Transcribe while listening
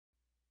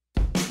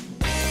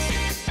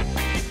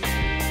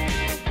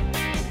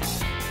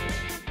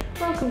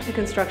Welcome to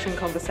Construction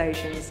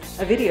Conversations,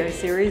 a video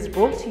series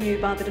brought to you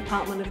by the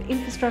Department of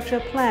Infrastructure,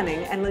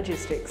 Planning and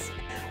Logistics.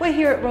 We're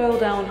here at Royal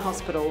Darwin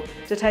Hospital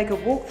to take a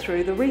walk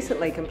through the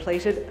recently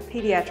completed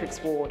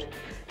Paediatrics ward.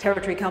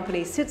 Territory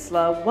company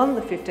Sitzler won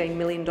the $15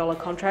 million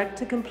contract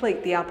to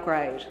complete the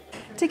upgrade.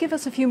 To give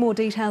us a few more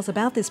details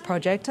about this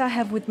project, I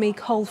have with me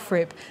Cole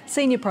Fripp,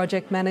 Senior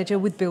Project Manager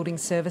with Building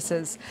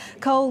Services.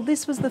 Cole,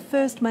 this was the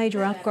first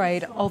major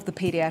upgrade of the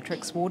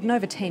Paediatrics ward in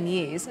over 10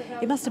 years.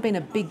 It must have been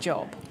a big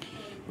job.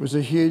 It was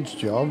a huge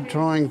job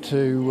trying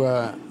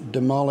to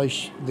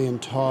demolish the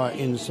entire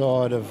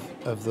inside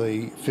of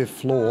the fifth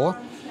floor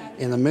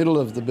in the middle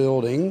of the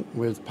building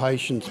with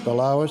patients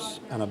below us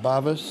and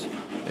above us.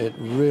 It's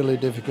really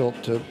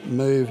difficult to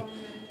move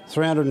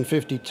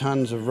 350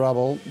 tonnes of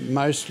rubble,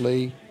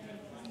 mostly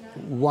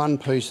one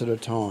piece at a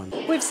time.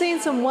 We've seen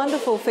some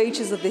wonderful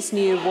features of this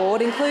new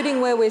ward, including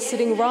where we're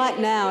sitting right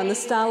now in the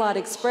Starlight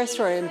Express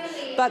room.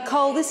 But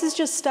Cole, this is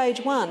just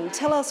stage one.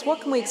 Tell us, what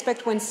can we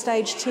expect when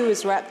stage two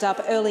is wrapped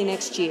up early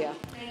next year?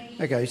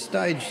 Okay,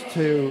 stage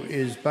two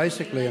is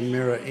basically a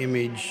mirror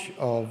image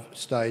of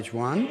stage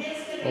one,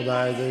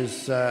 although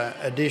there's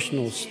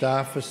additional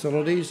staff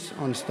facilities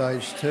on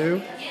stage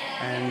two,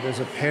 and there's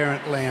a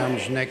parent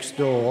lounge next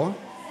door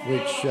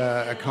which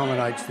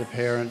accommodates the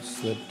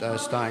parents that are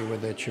staying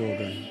with their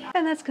children.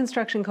 And that's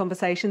Construction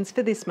Conversations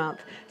for this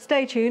month.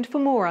 Stay tuned for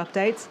more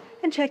updates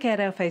and check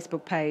out our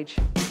Facebook page.